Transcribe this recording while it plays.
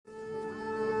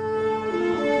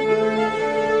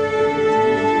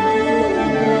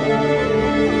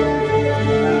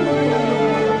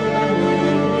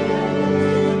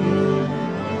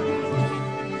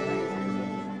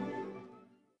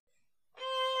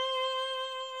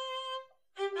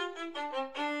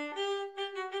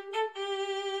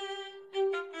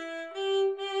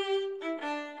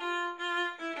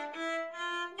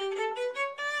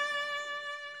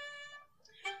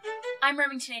I'm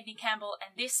Remington Anthony Campbell,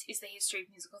 and this is the History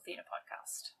of Musical Theatre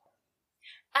podcast.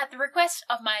 At the request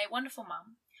of my wonderful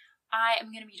mum, I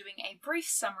am going to be doing a brief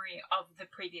summary of the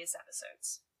previous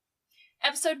episodes.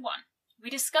 Episode 1,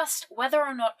 we discussed whether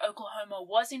or not Oklahoma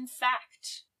was in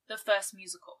fact the first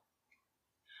musical.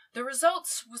 The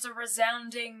results was a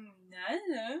resounding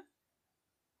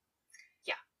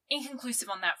inconclusive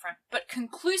on that front, but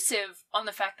conclusive on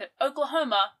the fact that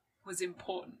Oklahoma was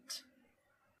important.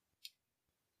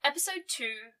 Episode 2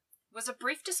 was a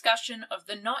brief discussion of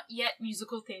the not yet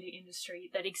musical theatre industry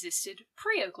that existed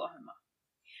pre-Oklahoma.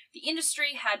 The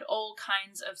industry had all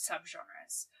kinds of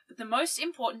subgenres, but the most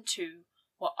important two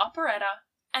were operetta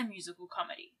and musical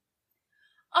comedy.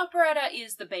 Operetta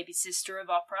is the baby sister of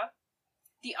opera.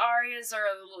 The arias are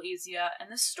a little easier, and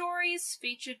the stories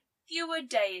featured fewer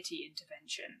deity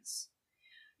interventions.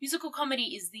 Musical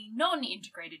comedy is the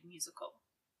non-integrated musical.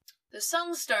 The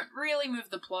songs don't really move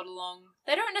the plot along,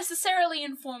 they don't necessarily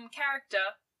inform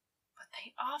character, but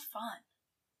they are fun.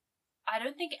 I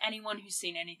don't think anyone who's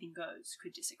seen Anything Goes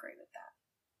could disagree with that.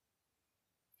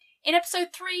 In episode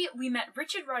 3, we met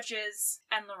Richard Rodgers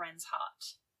and Lorenz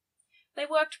Hart. They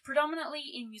worked predominantly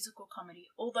in musical comedy,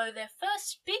 although their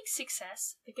first big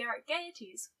success, The Garrick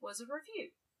Gaieties, was a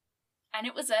revue. And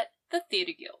it was at the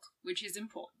Theatre Guild, which is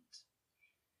important.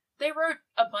 They wrote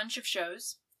a bunch of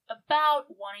shows, about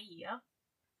one a year.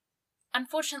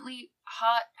 Unfortunately,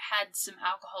 Hart had some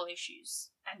alcohol issues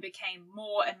and became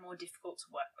more and more difficult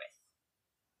to work with.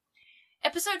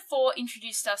 Episode 4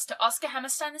 introduced us to Oscar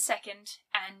Hammerstein II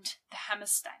and the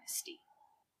Hammers dynasty.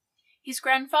 His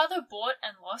grandfather bought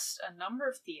and lost a number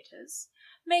of theatres,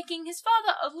 making his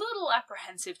father a little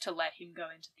apprehensive to let him go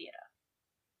into theatre.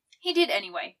 He did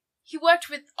anyway. He worked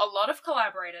with a lot of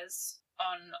collaborators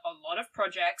on a lot of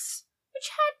projects, which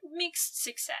had mixed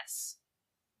success.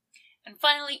 And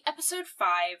finally, episode 5,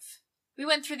 we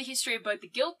went through the history of both the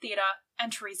Guild Theatre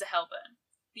and Teresa Helburn,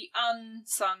 the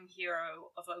unsung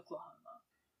hero of Oklahoma.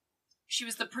 She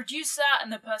was the producer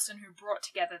and the person who brought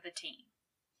together the team.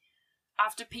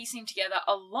 After piecing together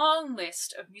a long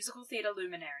list of musical theatre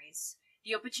luminaries,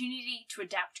 the opportunity to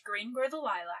adapt Green Grow the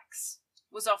Lilacs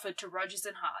was offered to Rodgers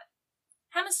and Hart.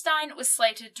 Hammerstein was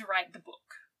slated to write the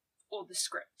book, or the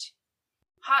script.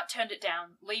 Hart turned it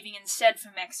down, leaving instead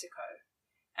for Mexico,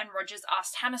 and Rodgers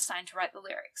asked Hammerstein to write the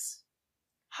lyrics.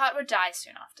 Hart would die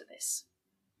soon after this.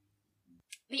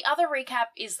 The other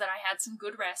recap is that I had some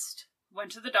good rest,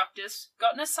 went to the doctors,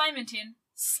 got an assignment in,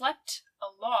 slept a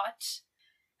lot,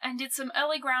 and did some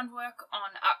early groundwork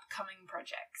on upcoming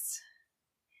projects.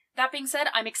 That being said,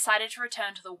 I'm excited to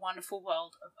return to the wonderful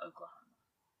world of Oklahoma.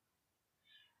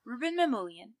 Ruben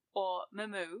Mamoulian, or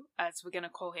Mamoo, as we're going to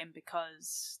call him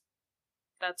because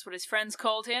that's what his friends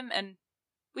called him, and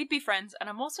we'd be friends, and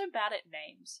I'm also bad at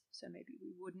names, so maybe we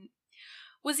wouldn't,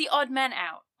 was the odd man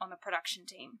out on the production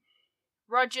team.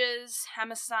 Rodgers,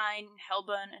 Hammerstein,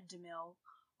 Helburn, and DeMille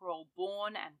were all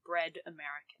born and bred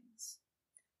Americans.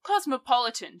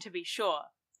 Cosmopolitan, to be sure,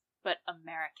 but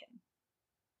American.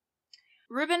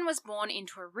 Ruben was born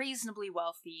into a reasonably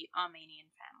wealthy Armenian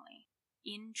family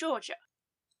in Georgia.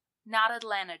 Not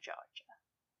Atlanta, Georgia.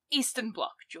 Eastern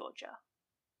Bloc, Georgia.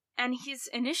 And his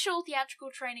initial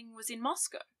theatrical training was in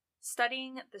Moscow,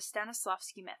 studying the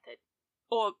Stanislavski method.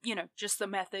 Or, just the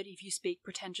method if you speak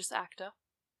pretentious actor.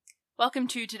 Welcome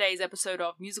to today's episode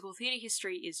of Musical Theatre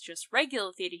History is just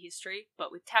regular theatre history,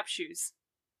 but with tap shoes.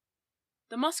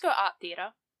 The Moscow Art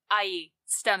Theatre, i.e.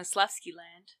 Stanislavski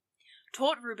land,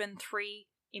 taught Ruben 3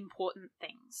 important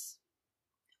things.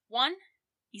 One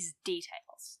is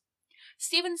details.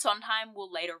 Stephen Sondheim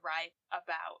will later write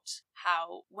about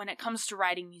how, when it comes to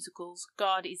writing musicals,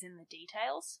 God is in the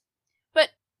details. But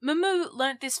Mamoo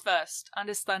learnt this first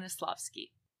under Stanislavski.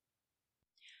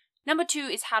 Number 2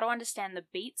 is how to understand the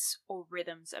beats or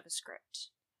rhythms of a script.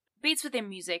 Beats within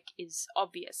music is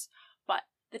obvious, but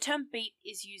the term beat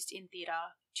is used in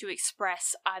theatre to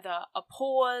express either a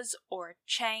pause or a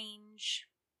change,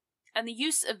 and the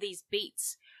use of these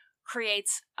beats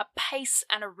creates a pace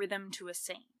and a rhythm to a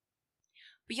scene.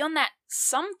 Beyond that,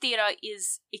 some theatre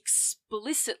is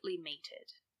explicitly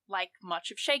metered, like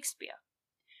much of Shakespeare,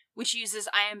 which uses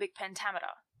iambic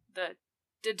pentameter, the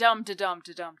da-dum, da-dum,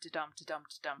 da-dum, da-dum, da-dum,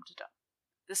 da-dum, da-dum.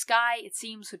 The sky, it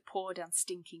seems, would pour down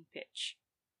stinking pitch.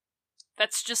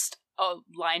 That's just a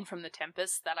line from The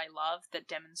Tempest that I love that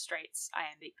demonstrates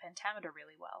iambic pentameter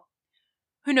really well.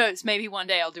 Who knows, maybe one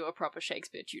day I'll do a proper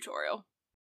Shakespeare tutorial.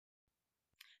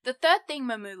 The third thing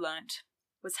Mamoo learnt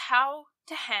was how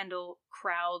to handle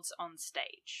crowds on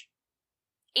stage.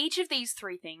 Each of these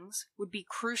 3 things would be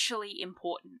crucially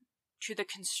important to the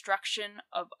construction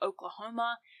of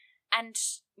Oklahoma and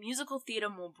musical theatre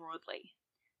more broadly.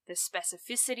 the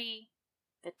specificity,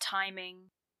 the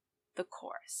timing, the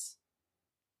chorus.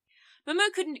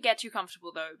 Mamoo couldn't get too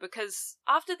comfortable though, because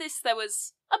after this there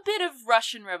was a bit of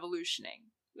Russian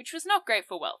revolutioning, which was not great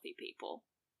for wealthy people.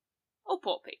 Or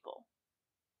poor people.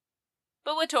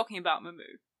 But we're talking about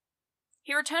Mamoo.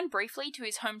 He returned briefly to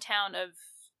his hometown of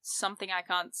something I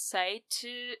can't say,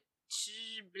 Tbilisi.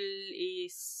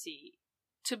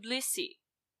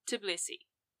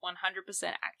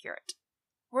 100% accurate.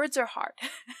 Words are hard.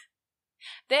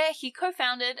 There he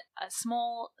co-founded a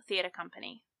small theatre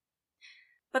company.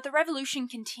 But the revolution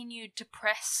continued to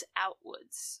press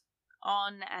outwards,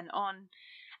 on,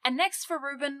 and next for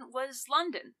Reuben was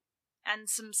London, and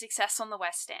some success on the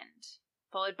West End,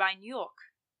 followed by New York.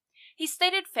 He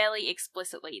stated fairly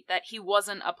explicitly that he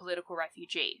wasn't a political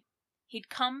refugee. He'd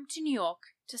come to New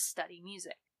York to study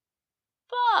music.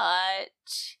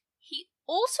 But he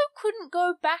also couldn't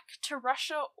go back to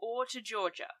Russia or to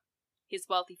Georgia. His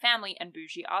wealthy family and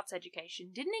bougie arts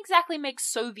education didn't exactly make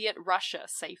Soviet Russia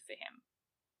safe for him.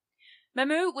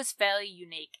 Mamoo was fairly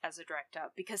unique as a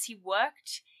director because he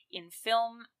worked in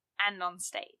film and on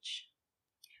stage.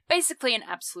 Basically an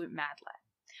absolute mad lad.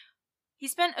 He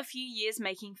spent a few years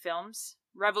making films,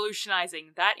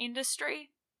 revolutionizing that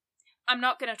industry. I'm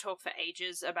not going to talk for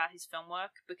ages about his film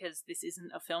work because this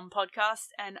isn't a film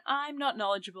podcast and I'm not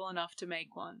knowledgeable enough to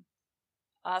make one.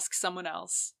 Ask someone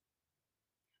else.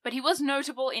 But he was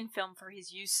notable in film for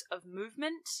his use of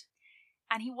movement,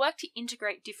 and he worked to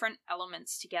integrate different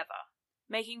elements together,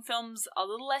 making films a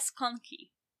little less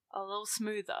clunky, a little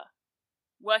smoother,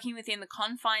 working within the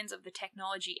confines of the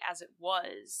technology as it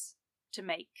was to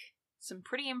make some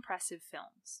pretty impressive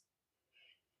films.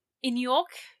 In New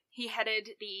York, he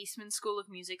headed the Eastman School of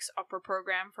Music's opera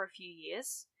program for a few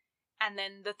years, and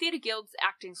then the Theatre Guild's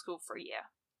acting school for a year.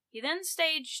 He then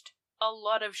staged a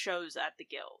lot of shows at the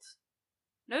Guild.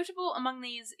 Notable among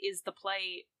these is the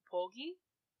play Porgy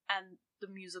and the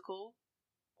musical,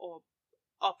 or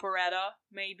operetta,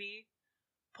 maybe,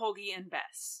 Porgy and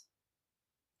Bess.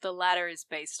 The latter is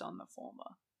based on the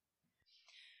former.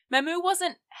 Mamoo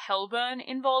wasn't hellburn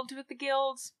involved with the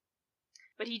Guilds,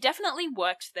 but he definitely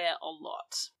worked there a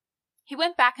lot. He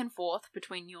went back and forth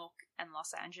between New York and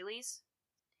Los Angeles.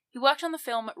 He worked on the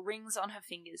film Rings on Her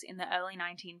Fingers in the early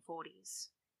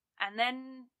 1940s, and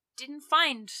then didn't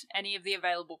find any of the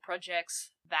available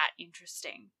projects that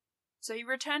interesting. So he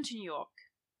returned to New York,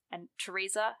 and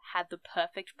Teresa had the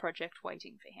perfect project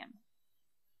waiting for him.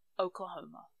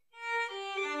 Oklahoma.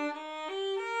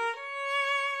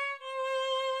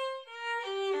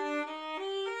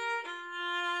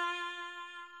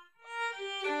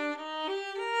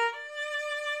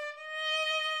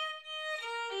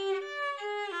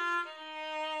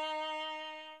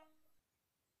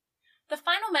 The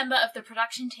final member of the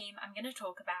production team I'm going to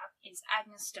talk about is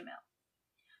Agnes de Mille.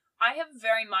 I have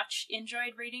very much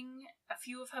enjoyed reading a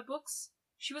few of her books.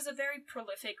 She was a very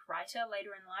prolific writer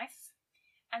later in life,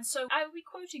 and so I will be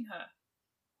quoting her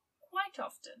quite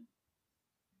often.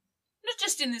 Not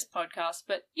just in this podcast,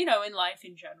 but, in life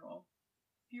in general.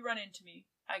 If you run into me,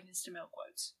 Agnes de Mille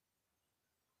quotes.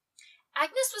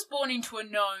 Agnes was born into a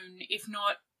known, if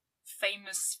not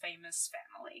famous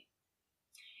family.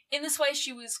 In this way,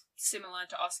 she was similar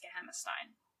to Oscar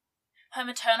Hammerstein. Her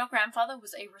maternal grandfather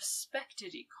was a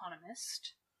respected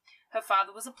economist. Her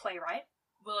father was a playwright,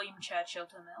 William Churchill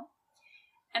de Mille,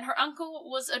 and her uncle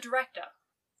was a director,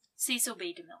 Cecil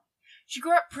B. de Mille. She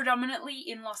grew up predominantly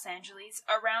in Los Angeles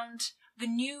around the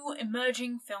new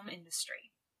emerging film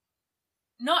industry.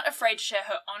 Not afraid to share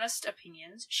her honest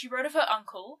opinions, she wrote of her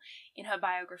uncle in her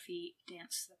biography,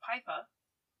 Dance the Piper,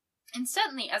 and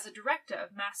certainly as a director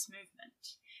of mass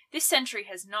movement. This century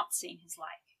has not seen his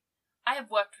like. I have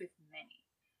worked with many,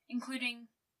 including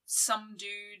Some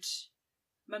Dude,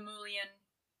 Mamoulian,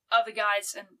 other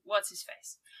guys, and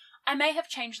what's-his-face. I may have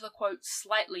changed the quote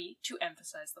slightly to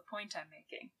emphasize the point I'm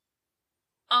making.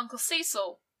 Uncle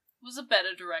Cecil was a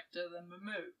better director than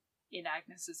Mamoo, in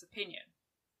Agnes's opinion.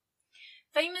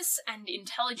 Famous and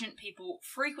intelligent people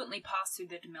frequently passed through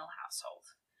the de Mille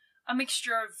household, a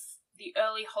mixture of the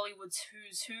early Hollywood's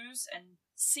who's who's and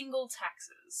single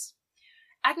taxers.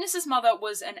 Agnes's mother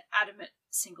was an adamant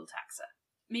single taxer,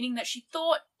 meaning that she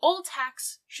thought all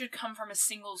tax should come from a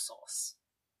single source,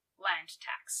 land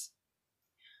tax.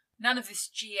 None of this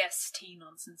GST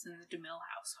nonsense in the de Mille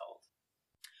household.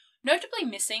 Notably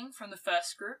missing from the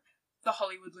first group, the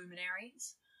Hollywood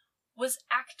luminaries, was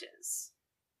actors.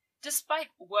 Despite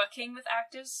working with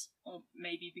actors, or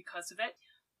maybe because of it,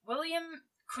 William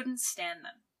couldn't stand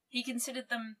them. He considered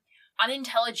them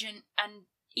unintelligent and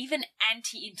even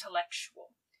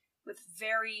anti-intellectual, with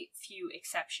very few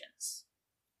exceptions.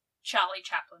 Charlie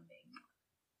Chaplin being one.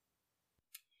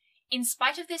 In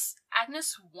spite of this,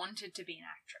 Agnes wanted to be an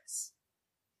actress.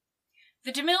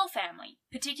 The de Mille family,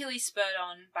 particularly spurred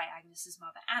on by Agnes's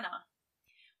mother Anna,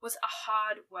 was a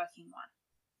hard-working one.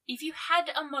 If you had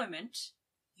a moment,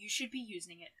 you should be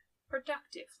using it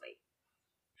productively.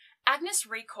 Agnes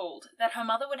recalled that her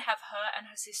mother would have her and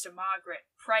her sister Margaret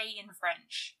pray in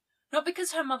French, not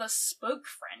because her mother spoke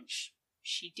French,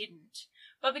 she didn't,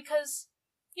 but because,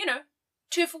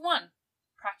 2 for 1.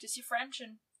 Practice your French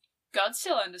and God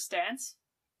still understands.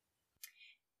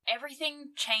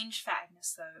 Everything changed for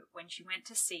Agnes, though, when she went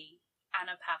to see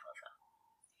Anna Pavlova.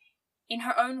 In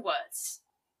her own words,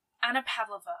 Anna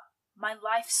Pavlova, my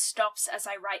life stops as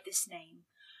I write this name.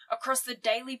 Across the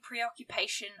daily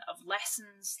preoccupation of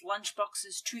lessons,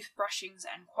 lunchboxes, toothbrushings,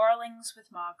 and quarrellings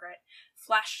with Margaret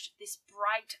flashed this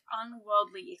bright,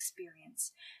 unworldly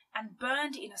experience, and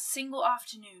burned in a single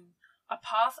afternoon a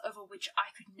path over which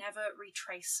I could never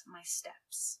retrace my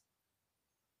steps.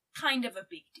 Kind of a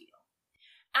big deal.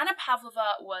 Anna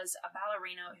Pavlova was a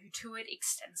ballerina who toured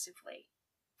extensively.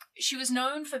 She was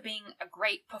known for being a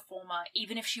great performer,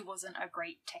 even if she wasn't a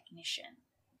great technician.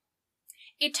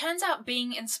 It turns out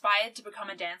being inspired to become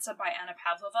a dancer by Anna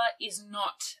Pavlova is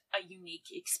not a unique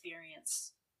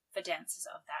experience for dancers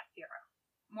of that era.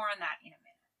 More on that in a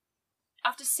minute.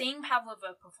 After seeing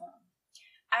Pavlova perform,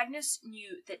 Agnes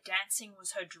knew that dancing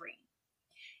was her dream.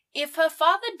 If her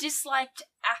father disliked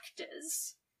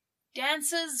actors,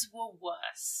 dancers were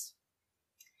worse.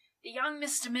 The young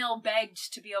Miss de Mille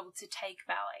begged to be able to take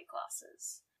ballet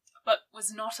classes, but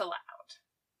was not allowed.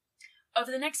 Over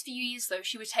the next few years, though,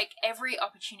 she would take every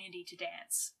opportunity to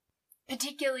dance,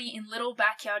 particularly in little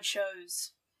backyard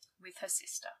shows with her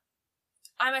sister.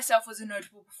 I myself was a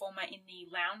notable performer in the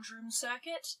lounge room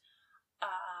circuit.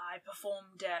 I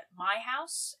performed at my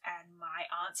house, and my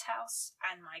aunt's house,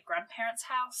 and my grandparents'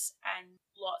 house, and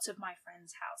lots of my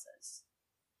friends' houses.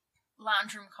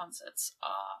 Lounge room concerts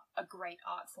are a great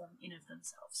art form in of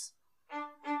themselves.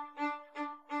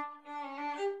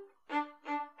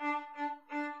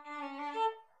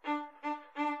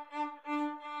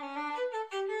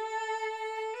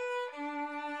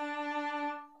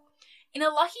 In a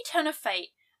lucky turn of fate,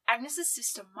 Agnes's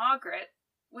sister Margaret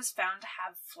was found to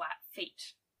have flat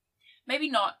feet. Maybe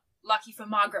not lucky for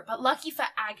Margaret, but lucky for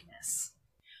Agnes.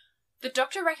 The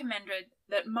doctor recommended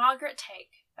that Margaret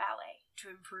take ballet to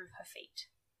improve her feet,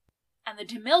 and the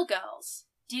de Mille girls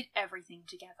did everything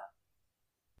together.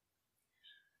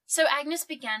 So Agnes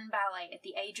began ballet at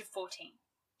the age of 14.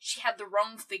 She had the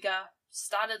wrong figure,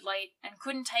 started late, and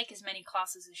couldn't take as many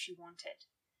classes as she wanted.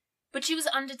 But she was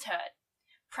undeterred,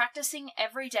 practicing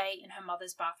every day in her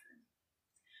mother's bathroom.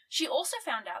 She also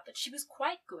found out that she was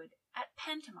quite good at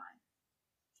pantomime.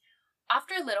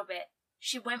 After a little bit,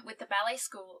 she went with the ballet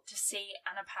school to see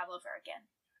Anna Pavlova again,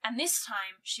 and this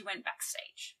time she went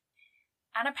backstage.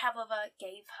 Anna Pavlova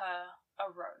gave her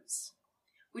a rose,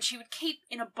 which she would keep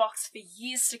in a box for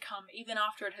years to come, even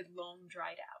after it had long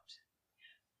dried out.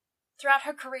 Throughout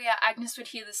her career, Agnes would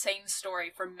hear the same story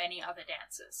from many other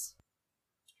dancers.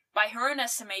 By her own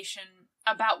estimation,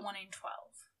 about 1 in 12.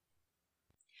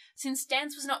 Since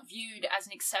dance was not viewed as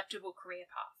an acceptable career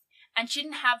path, and she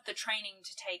didn't have the training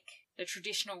to take the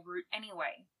traditional route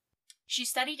anyway, she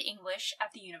studied English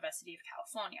at the University of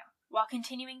California, while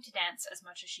continuing to dance as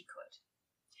much as she could.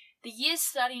 The years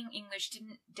studying English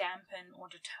didn't dampen or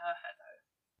deter her, though,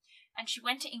 and she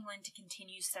went to England to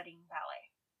continue studying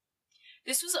ballet.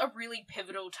 This was a really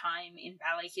pivotal time in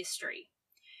ballet history.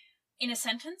 In a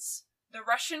sentence, the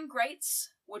Russian greats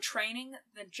were training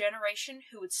the generation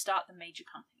who would start the major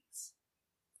companies,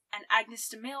 and Agnes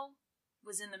de Mille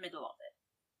was in the middle of it.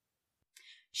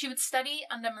 She would study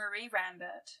under Marie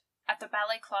Rambert at the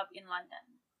Ballet Club in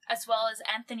London, as well as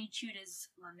Anthony Tudor's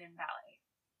London Ballet.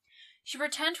 She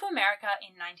returned to America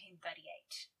in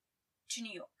 1938, to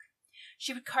New York.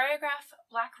 She would choreograph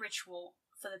Black Ritual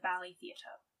for the Ballet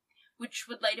Theatre, which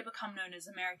would later become known as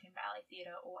American Ballet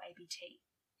Theatre, or ABT.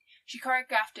 She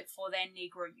choreographed it for their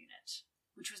Negro unit,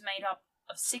 which was made up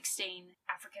of 16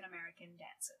 African-American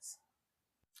dancers.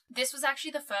 This was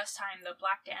actually the first time that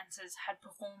black dancers had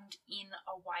performed in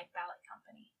a white ballet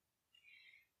company.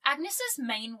 Agnes's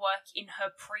main work in her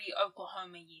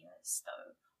pre-Oklahoma years,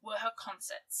 though, were her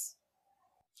concerts.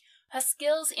 Her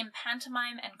skills in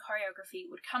pantomime and choreography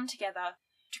would come together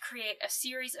to create a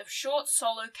series of short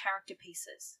solo character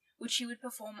pieces, which she would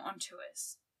perform on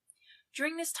tours.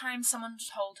 During this time, someone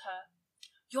told her,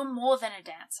 "You're more than a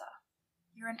dancer.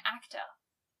 You're an actor."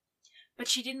 But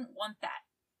she didn't want that.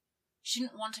 She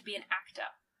didn't want to be an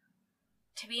actor.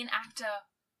 To be an actor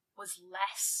was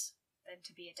less than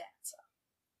to be a dancer.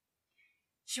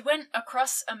 She went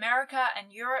across America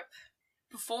and Europe,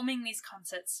 performing these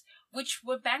concerts, which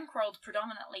were bankrolled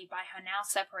predominantly by her now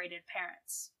separated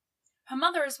parents. Her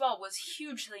mother as well was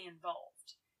hugely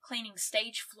involved, cleaning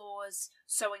stage floors,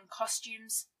 sewing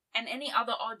costumes, and any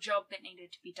other odd job that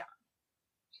needed to be done.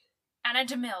 Anna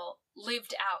DeMille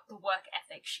lived out the work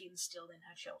ethic she instilled in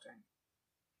her children.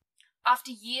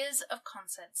 After years of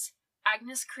concerts,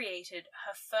 Agnes created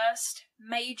her first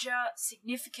major,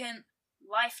 significant,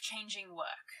 life-changing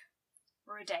work,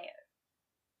 Rodeo.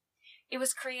 It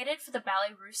was created for the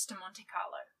Ballet Russe de Monte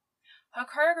Carlo. Her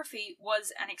choreography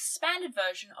was an expanded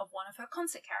version of one of her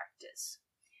concert characters,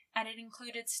 and it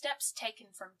included steps taken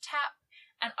from tap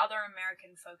and other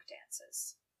American folk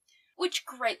dances, which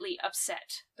greatly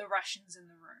upset the Russians in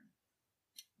the room.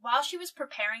 While she was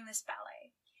preparing this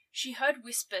ballet, she heard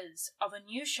whispers of a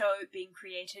new show being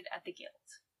created at the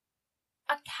Guild.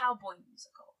 A cowboy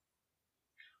musical.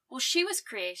 Well, she was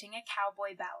creating a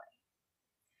cowboy ballet.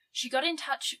 She got in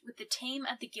touch with the team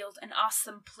at the Guild and asked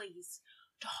them, please,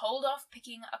 to hold off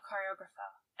picking a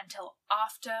choreographer until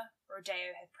after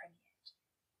Rodeo had premiered.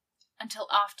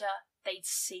 Until after they'd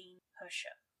seen her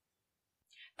show.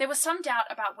 There was some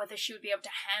doubt about whether she would be able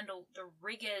to handle the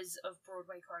rigours of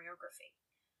Broadway choreography.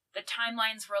 The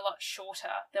timelines were a lot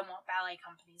shorter than what ballet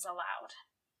companies allowed.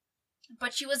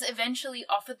 But she was eventually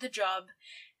offered the job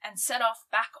and set off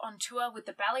back on tour with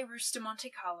the Ballet Russe de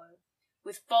Monte Carlo,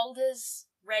 with folders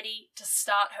ready to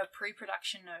start her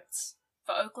pre-production notes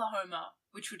for Oklahoma,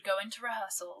 which would go into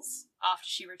rehearsals after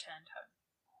she returned home.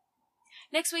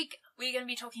 Next week, we're going to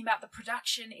be talking about the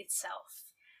production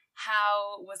itself.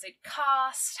 How was it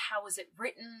cast? How was it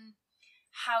written?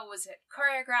 How was it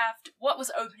choreographed? What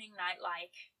was opening night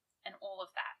like? And all of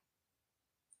that.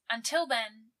 Until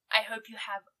then, I hope you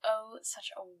have such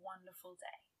a wonderful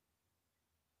day.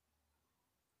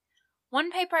 One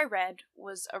paper I read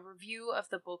was a review of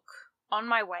the book On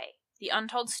My Way, The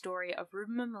Untold Story of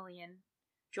Ruben Mamoulian,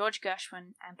 George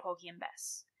Gershwin, and Porgy and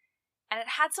Bess. And it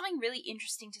had something really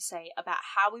interesting to say about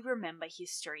how we remember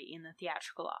history in the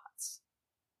theatrical arts.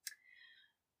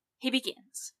 He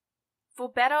begins, for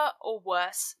better or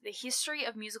worse, the history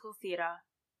of musical theatre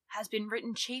has been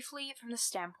written chiefly from the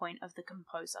standpoint of the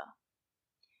composer,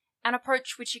 an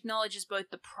approach which acknowledges both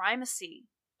the primacy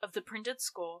of the printed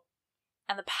score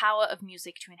and the power of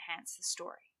music to enhance the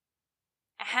story.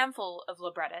 A handful of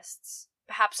librettists,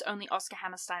 perhaps only Oscar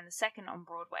Hammerstein II on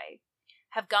Broadway,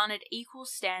 have garnered equal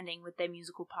standing with their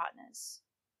musical partners,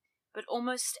 but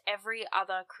almost every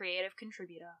other creative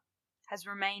contributor has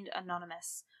remained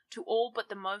anonymous to all but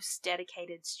the most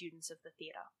dedicated students of the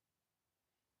theatre.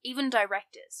 Even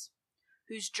directors,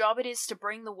 whose job it is to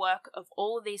bring the work of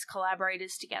all of these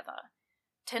collaborators together,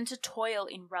 tend to toil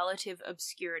in relative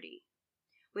obscurity,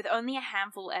 with only a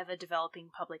handful ever developing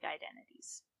public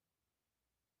identities.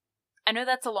 I know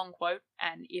that's a long quote,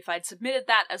 and if I'd submitted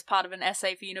that as part of an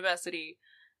essay for university,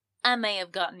 I may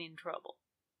have gotten in trouble.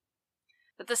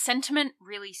 But the sentiment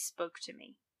really spoke to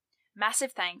me.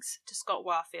 Massive thanks to Scott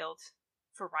Warfield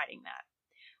for writing that.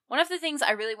 One of the things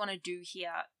I really want to do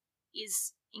here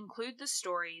is include the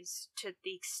stories, to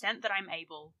the extent that I'm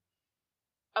able,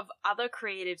 of other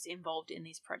creatives involved in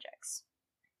these projects.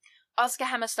 Oscar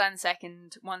Hammerstein II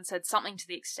once said something to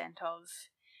the extent of,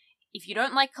 if you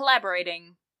don't like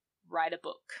collaborating, write a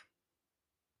book.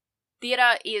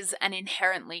 Theatre is an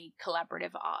inherently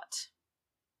collaborative art.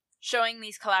 Showing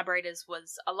these collaborators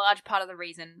was a large part of the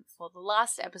reason for the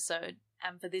last episode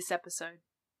and for this episode.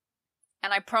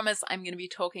 And I promise I'm going to be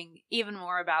talking even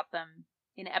more about them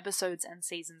in episodes and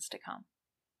seasons to come.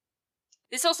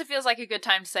 This also feels like a good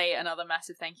time to say another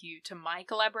massive thank you to my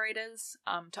collaborators,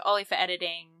 to Ollie for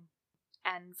editing,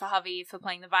 and for Harvey for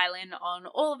playing the violin on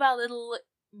all of our little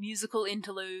musical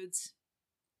interludes,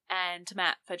 and to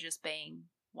Matt for just being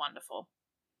wonderful.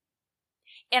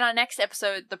 In our next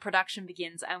episode, the production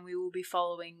begins, and we will be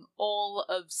following all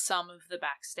of some of the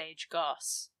backstage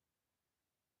goss.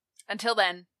 Until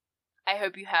then, I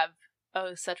hope you have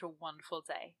such a wonderful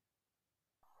day.